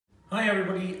Hi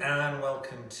everybody and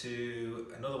welcome to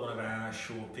another one of our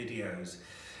short videos.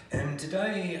 And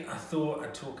today I thought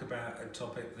I'd talk about a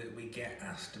topic that we get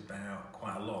asked about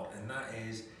quite a lot, and that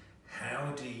is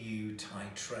how do you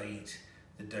titrate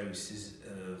the doses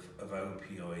of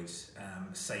opioids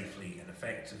safely and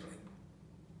effectively.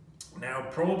 Now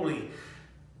probably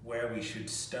where we should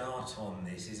start on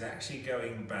this is actually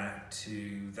going back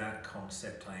to that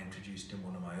concept I introduced in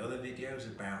one of my other videos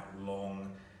about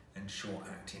long and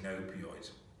short-acting opioids,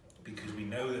 because we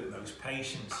know that most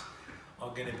patients are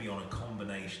going to be on a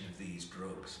combination of these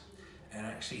drugs, and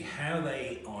actually how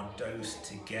they are dosed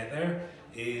together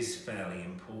is fairly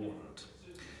important.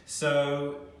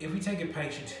 So if we take a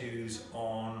patient who's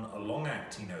on a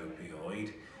long-acting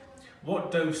opioid, what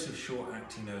dose of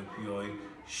short-acting opioid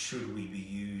should we be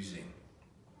using?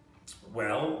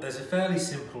 Well, there's a fairly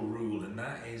simple rule, and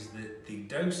that is that the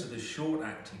dose of the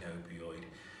short-acting opioid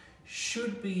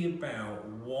should be about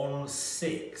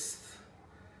 1/6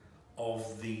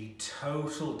 of the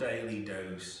total daily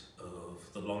dose of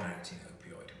the long-acting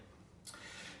opioid.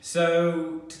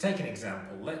 So to take an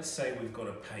example, let's say we've got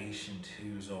a patient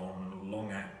who's on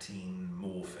long-acting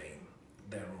morphine.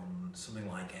 They're on something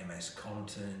like MS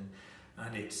Contin,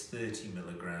 and it's 30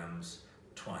 milligrams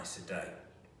twice a day.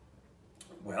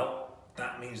 Well,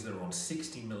 that means they're on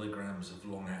 60 milligrams of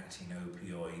long-acting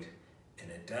opioid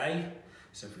in a day.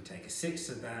 So if we take 1/6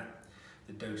 of that,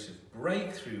 the dose of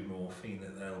breakthrough morphine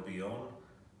that they'll be on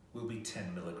will be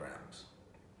 10 milligrams.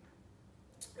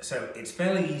 So it's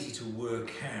fairly easy to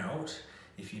work out,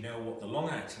 if you know what the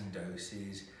long-acting dose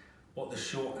is, what the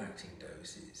short-acting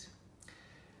dose is.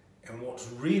 And what's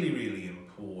really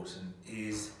important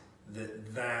is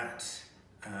that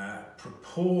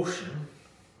proportion,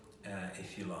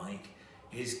 if you like,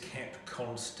 is kept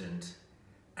constant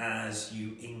as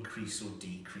you increase or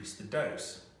decrease the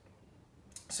dose.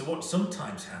 So what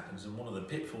sometimes happens, and one of the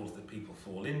pitfalls that people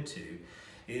fall into,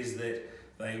 is that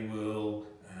they will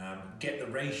get the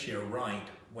ratio right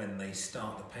when they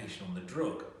start the patient on the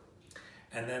drug,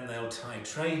 and then they'll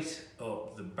titrate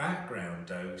up the background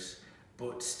dose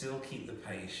but still keep the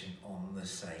patient on the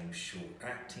same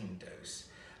short-acting dose.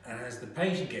 And as the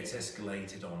patient gets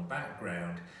escalated on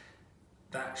background,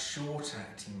 that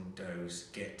short-acting dose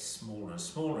gets smaller and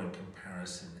smaller in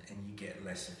comparison, and you get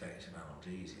less effective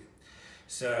analgesia.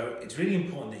 So it's really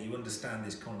important that you understand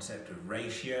this concept of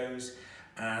ratios,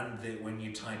 and that when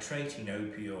you're titrating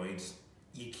opioids,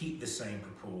 you keep the same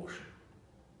proportion.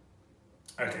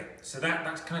 Okay, so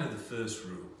that's kind of the first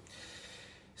rule.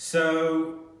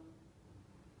 So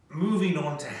moving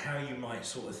on to how you might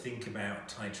sort of think about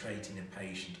titrating a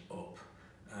patient up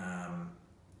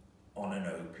on an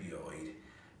opioid.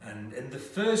 And the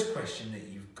first question that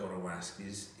you've got to ask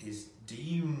is do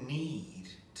you need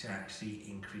to actually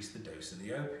increase the dose of the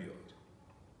opioid?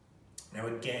 Now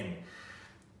again,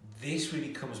 this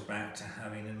really comes back to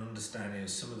having an understanding of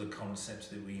some of the concepts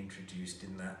that we introduced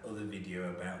in that other video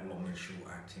about long and short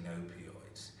acting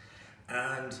opioids,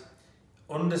 and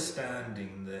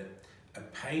understanding that a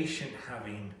patient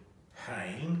having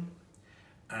pain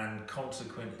and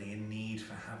consequently a need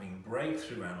for having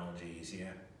breakthrough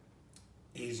analgesia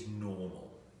is normal.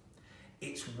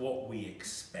 It's what we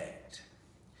expect.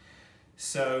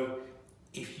 So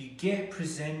if you get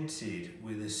presented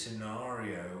with a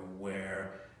scenario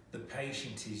where the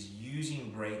patient is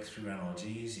using breakthrough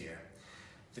analgesia,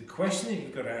 the question that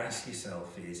you've got to ask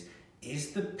yourself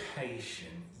is the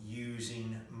patient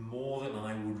using more than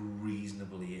I would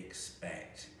reasonably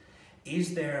expect?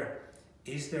 Is there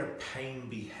pain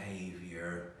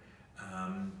behavior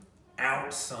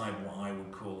outside what I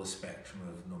would call the spectrum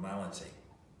of normality?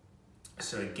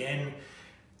 So again,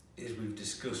 as we've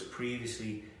discussed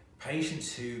previously,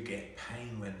 patients who get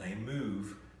pain when they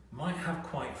move might have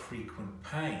quite frequent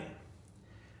pain,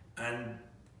 and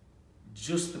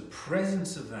just the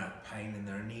presence of that pain and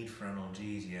their need for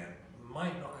analgesia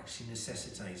might not actually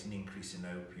necessitate an increase in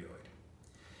opioid.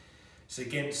 So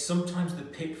again, sometimes the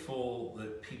pitfall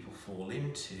that people fall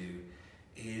into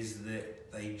is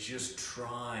that they just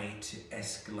try to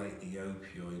escalate the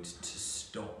opioids to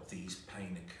stop these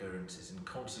pain occurrences, and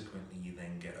consequently you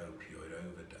then get opioid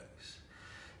overdose.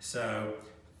 So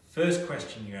first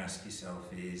question you ask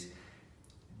yourself is,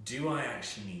 do I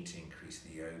actually need to increase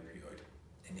the opioid?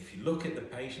 And if you look at the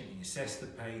patient and you assess the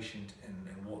patient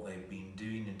and what they've been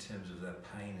doing in terms of their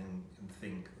pain, and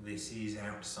think this is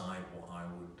outside what I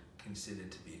would consider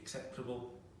to be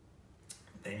acceptable,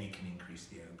 then you can increase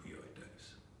the opioid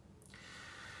dose.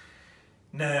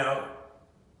 Now,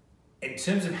 in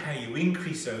terms of how you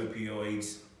increase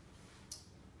opioids,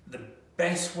 the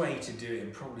best way to do it,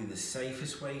 and probably the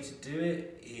safest way to do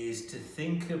it, is to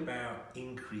think about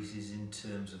increases in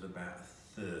terms of about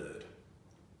a third.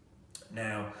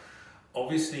 Now,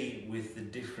 obviously with the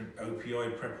different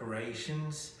opioid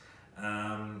preparations,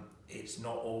 it's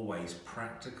not always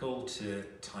practical to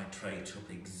titrate up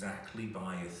exactly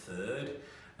by a third.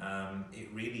 It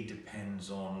really depends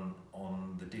on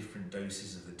the different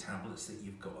doses of the tablets that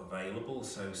you've got available.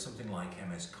 So something like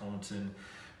MS-Contin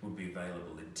would be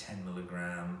available in 10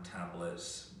 milligram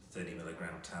tablets, 30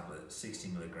 milligram tablets, 60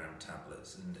 milligram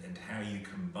tablets, and how you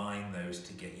combine those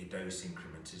to get your dose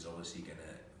increment is obviously going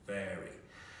to vary.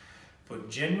 But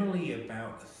generally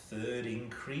about a third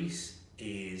increase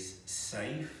is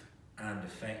safe and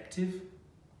effective.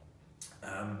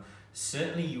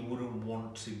 Certainly you wouldn't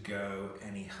want to go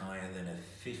any higher than a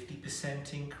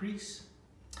 50% increase.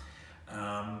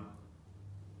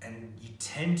 And you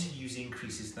tend to use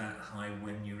increases that high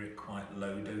when you're at quite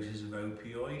low doses of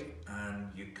opioid and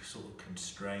you're sort of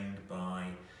constrained by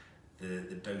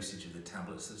the dosage of the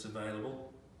tablets that's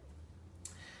available.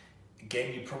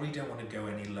 Again, you probably don't want to go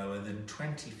any lower than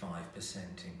 25%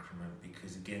 increment,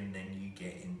 because again, then you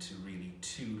get into really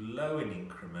too low an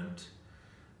increment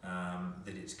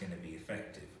that it's going to be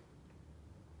effective.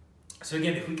 So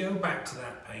again, if we go back to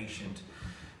that patient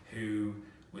who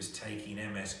was taking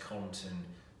MS-Contin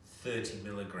 30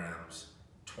 milligrams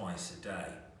twice a day,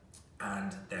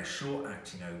 and their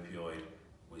short-acting opioid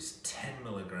was 10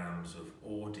 milligrams of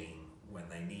Ordine when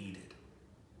they needed.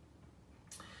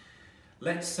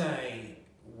 Let's say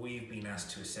we've been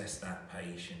asked to assess that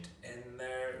patient and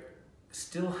they're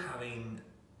still having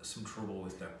some trouble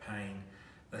with their pain.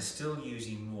 They're still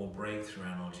using more breakthrough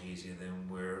analgesia than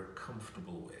we're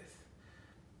comfortable with.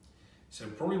 So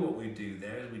probably what we'd do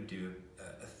there is we'd do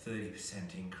a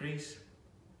 30% increase,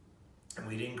 and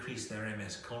we'd increase their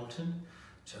MS-Contin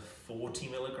to 40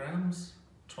 milligrams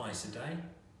twice a day.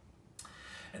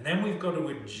 And then we've got to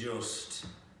adjust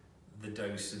the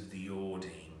dose of the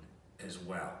Ordine as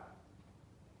well.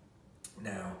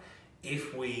 Now,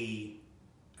 if we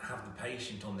have the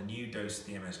patient on the new dose of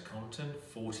the MS-Contin,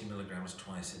 40 milligrams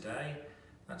twice a day,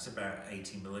 that's about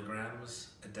 80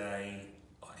 milligrams a day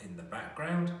in the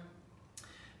background.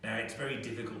 Now, it's very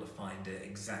difficult to find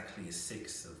exactly a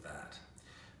sixth of that,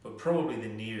 but probably the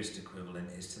nearest equivalent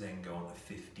is to then go on to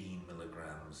 15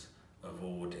 milligrams of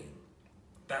Ordine.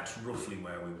 That's roughly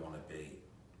where we want to be.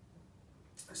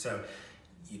 So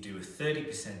you do a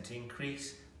 30%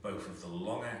 increase, both of the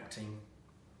long-acting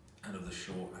and of the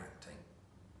short-acting.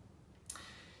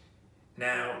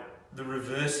 Now, the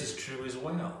reverse is true as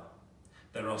well.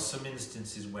 There are some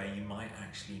instances where you might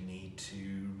actually need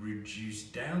to reduce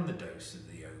down the dose of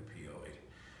the opioid.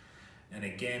 And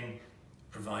again,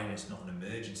 provided it's not an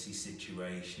emergency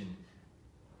situation,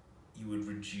 you would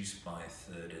reduce by a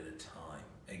third at a time.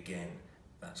 Again,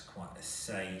 that's quite a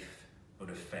safe but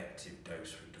effective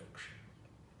dose reduction.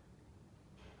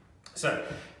 So,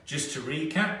 just to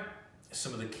recap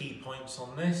some of the key points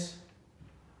on this.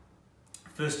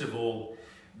 First of all,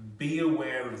 be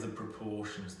aware of the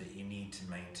proportions that you need to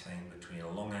maintain between a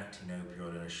long-acting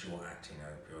opioid and a short-acting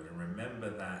opioid. And remember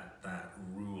that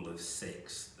rule of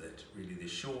 6, that really the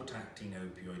short-acting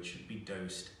opioid should be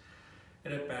dosed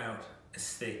at about a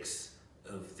 1/6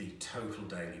 of the total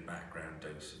daily background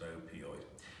dose of opioid.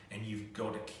 And you've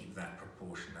got to keep that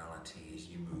proportionality as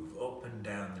you move up and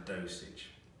down the dosage.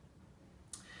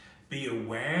 Be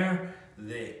aware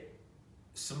that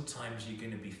sometimes you're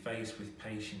going to be faced with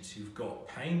patients who've got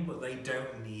pain, but they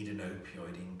don't need an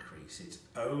opioid increase. It's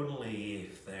only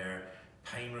if their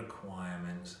pain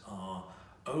requirements are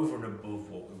over and above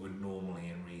what we would normally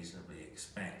and reasonably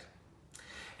expect.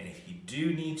 And if you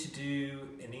do need to do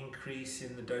an increase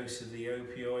in the dose of the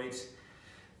opioids,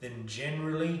 then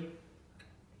generally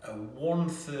a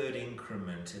 1/3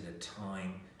 increment at a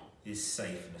time is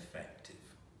safe and effective.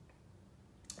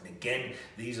 And again,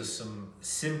 these are some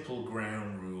simple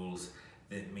ground rules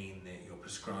that mean that your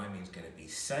prescribing is going to be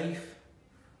safe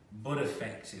but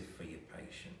effective for your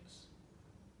patients.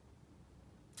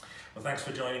 Well, thanks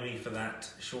for joining me for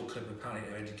that short clip of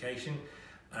palliative education,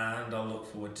 and I'll look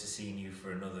forward to seeing you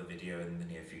for another video in the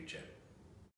near future.